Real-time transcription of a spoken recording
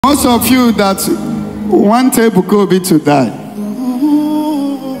Most of you that want Ebuka to die,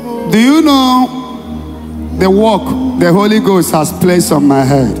 do you know the work the Holy Ghost has placed on my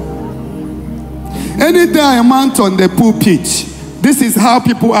head? Any day I mount on the pulpit, this is how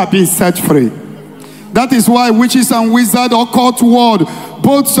people are being set free. That is why witches and wizards, occult world,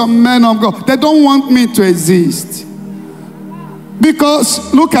 both some men of God, they don't want me to exist.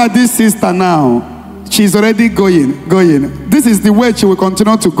 Because look at this sister now. She's already going. This is the way she will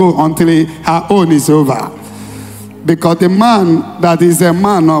continue to go until her own is over. Because the man that is a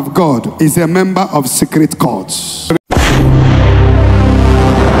man of God is a member of secret courts.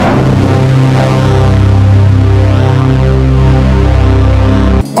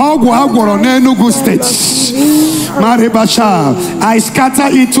 Ogwagworo n'Enugu State. Maribasha, I scatter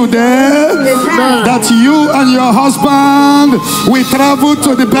it today that you and your husband will travel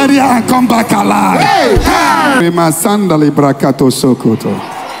to the burial and come back alive.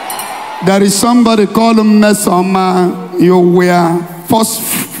 There is somebody called Mesoma. You were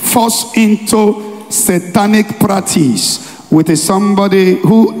forced into satanic practice with somebody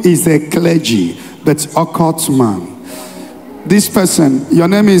who is a clergy but occult man. This person, your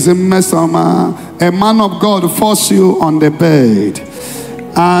name is Mesoma, a man of God, forced you on the bed.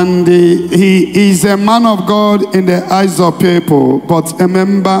 And he is a man of God in the eyes of people, but a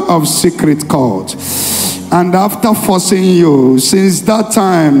member of secret court. And after forcing you, since that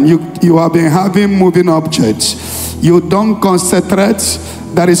time, you have been having moving objects. You don't concentrate.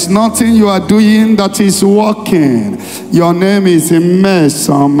 There is nothing you are doing that is working. Your name is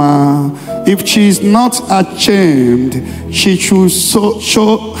Mesoma. If she is not ashamed, she should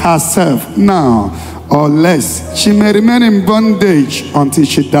show herself now, or less she may remain in bondage until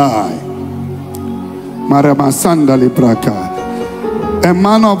she die. A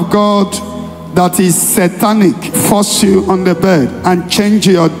man of God that is satanic force you on the bed and change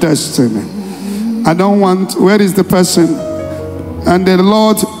your destiny. I don't want, where is the person? And the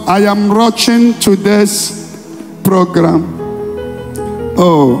Lord, I am watching today's program.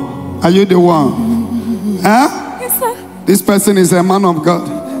 Oh, are you the one? Huh? Yes, sir. This person is a man of God.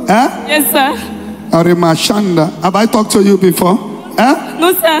 Huh? Yes, sir. Arimashanda. Have I talked to you before? Huh?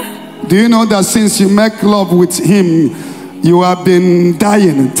 No, sir. Do you know that since you make love with him, you have been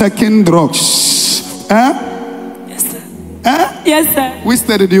dying, taking drugs? Huh? Yes, sir. Huh? Yes, sir. Which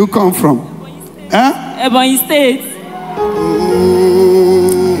state do you come from? Huh? Ebonyi State.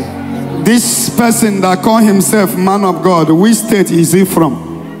 This person that call himself man of God, which state is he from?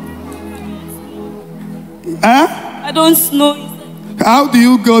 Huh? I don't know. How do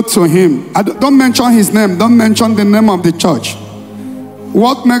you go to him? Don't mention his name. Don't mention the name of the church.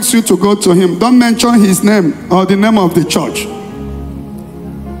 What makes you to go to him? Don't mention his name or the name of the church.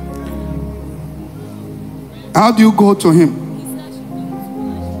 How do you go to him?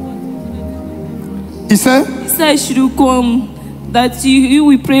 He said? He said I should come, that you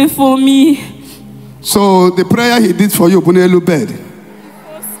will pray for me. So the prayer he did for you, Bunelu bed.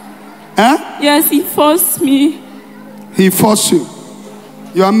 Huh? Yes, he forced me. He forced you.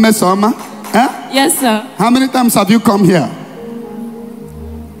 You are Mesoma? Huh? Yes, sir. How many times have you come here?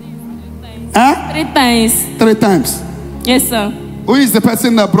 Huh? 3 times. 3 times. Yes, sir. Who is the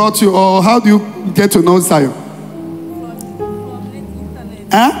person that brought you, or how do you get to know Zion?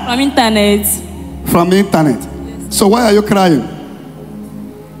 Huh? From internet. From the internet. Yes. So why are you crying?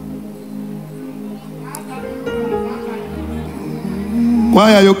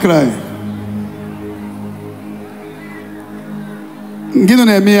 Why are you crying? Gino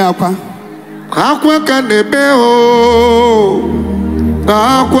na eme akwa. Akwa ka nebe o.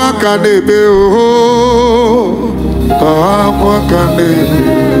 Akwa ka nebe o. Akwa ka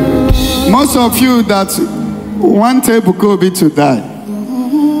nebe. Most of you that want Ebuka to die,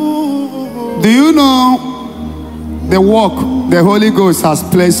 do you know the work the Holy Ghost has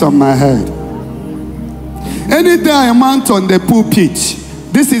placed on my head? Any day I mount on the pulpit,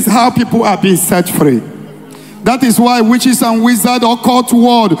 this is how people are being set free. That is why witches and wizards, occult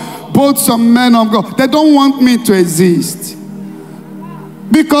world, both some men of God, they don't want me to exist.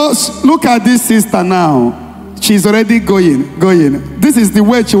 Because look at this sister now. She's already going. This is the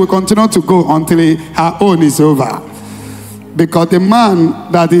way she will continue to go until her own is over. Because the man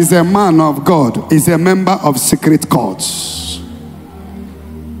that is a man of God is a member of secret courts.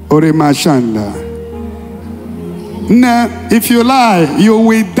 Orimashanda. Now, if you lie, you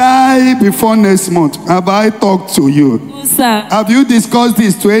will die before next month. Have I talked to you? No, sir. Have you discussed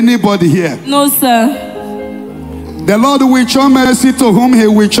this to anybody here? No, sir. The Lord will show mercy to whom he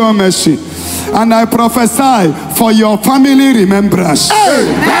will show mercy. And I prophesy for your family remembrance.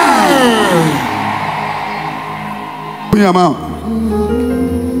 Amen. Open your mouth.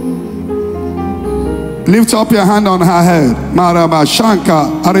 Lift up your hand on her head. Maraba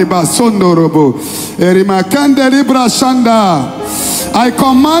Shanka Ariba Sondorobo Erima Kande Libra Shanda. I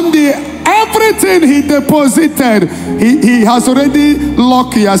command everything he deposited. He has already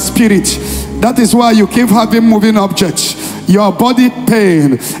locked your spirit. That is why you keep having moving objects. Your body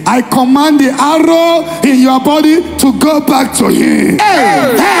pain. I command the arrow in your body to go back to him.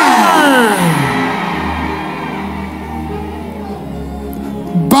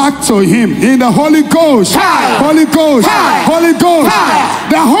 Back to him in the Holy Ghost. Holy Ghost. Holy Ghost.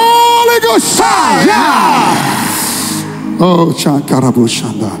 The Holy Ghost. Oh, Chankarabu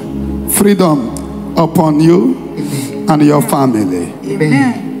Shanda. Freedom upon you and your family.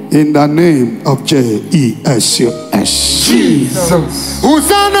 Amen. In the name of Jesus. Jesus.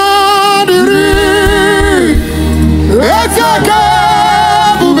 Usana diri.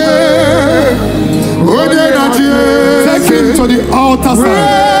 Take him to the altar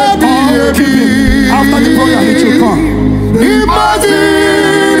side. Keep him. After the program, he should come.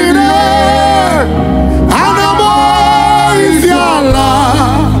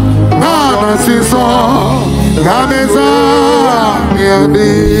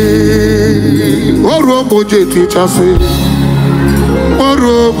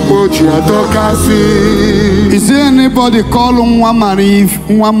 Is there anybody called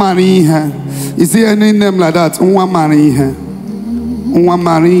Nwamariha? Is there any name like that? Nwamariha.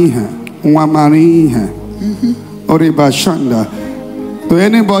 Oriba Shanda. Do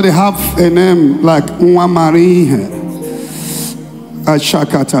anybody have a name like Nwamariha?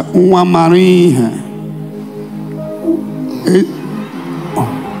 Ashakata. Nwamariha.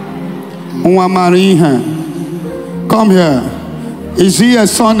 Nwamariha. Come here. Is he a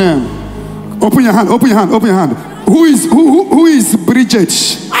surname? Open your hand, open your hand, open your hand. Who is Bridget?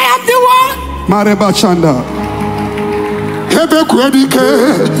 I am the one. Mareba Chanda. Ebe kwedike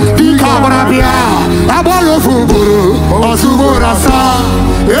dika barabia abolo fuburu osubora sa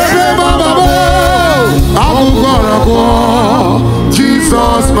ebe mama abugorabo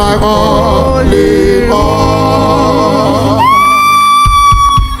Jesus my only all.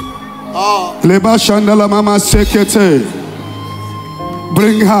 Leba Chanda la mama sekete.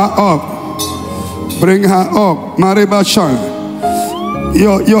 Bring her up. Bring her up. Mareba Chanda.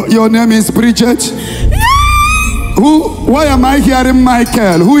 Your name is Bridget? Why am I hearing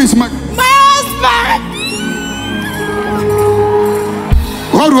Michael? Who is my husband?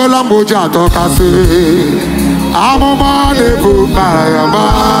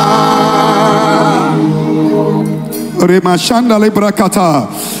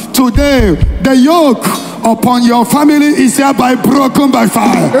 Today, the yoke upon your family is hereby broken by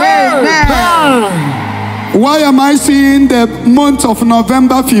fire. Amen. Why am I seeing the month of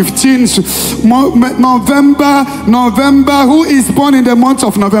November 15th? November. Who is born in the month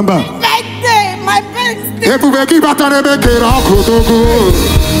of November? My birthday. Open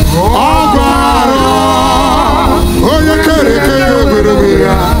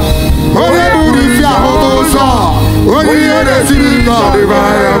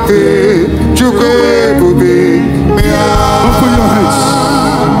your hands.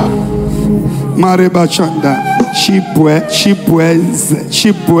 Mareba Chanda. Chibweze.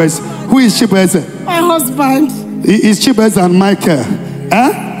 Who is Chibweze? My husband. Is Chibweze and Michael?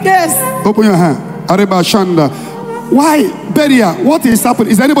 Yes. Open your hand. Areba Chanda. Why? Beria. What is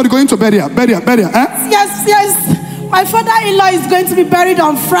happening? Is anybody going to Beria? Beria. Yes. My father-in-law is going to be buried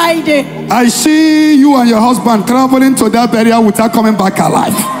on Friday. I see you and your husband traveling to that burial without coming back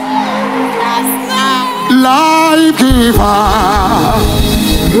alive. Life giver,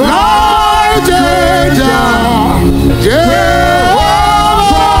 life changer,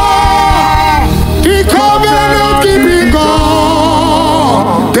 Jehovah, the covenant keeping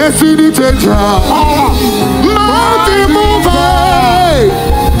God, destiny changer, mountain mover,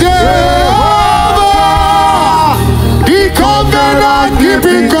 Jehovah, the covenant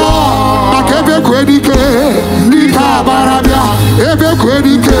keeping God. Akebe kwedike, di kabarabia, ebe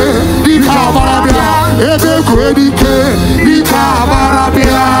kwedike, di kabarabia.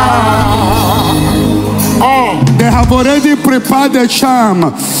 They have already prepared the charm.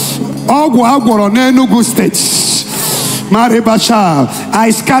 Ogwa on Enugu State. Maribasha,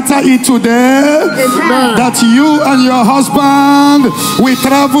 I scatter it today. Amen. That you and your husband will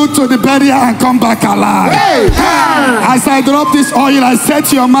travel to the burial and come back alive. Amen. As I drop this oil, I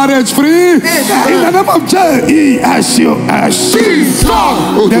set your marriage free. Amen. In the name of Jesus.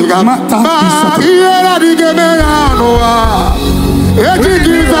 The matter is settled.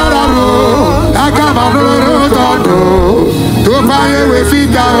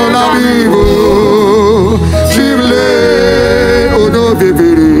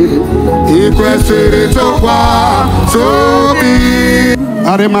 Yesi Tokwa Sobi.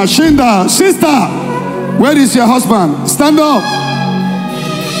 Arimashinda, sister, where is your husband? Stand up.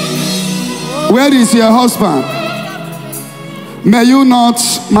 Where is your husband? May you not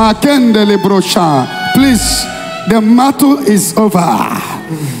makendele brosha. Please, the battle is over.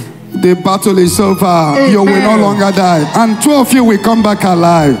 The battle is over. Amen. You will no longer die. And 2 of you will come back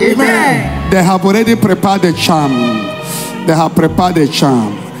alive. Amen. They have already prepared the charm. They have prepared the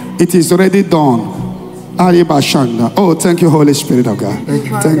charm. It is already done. Oh, thank you, Holy Spirit of God.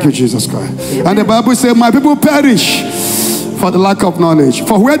 Thank you, Jesus Christ. Amen. And the Bible says, my people perish for the lack of knowledge.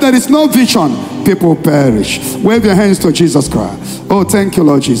 For where there is no vision, people perish. Wave your hands to Jesus Christ. Oh, thank you,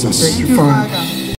 Lord Jesus. Thank you, Father.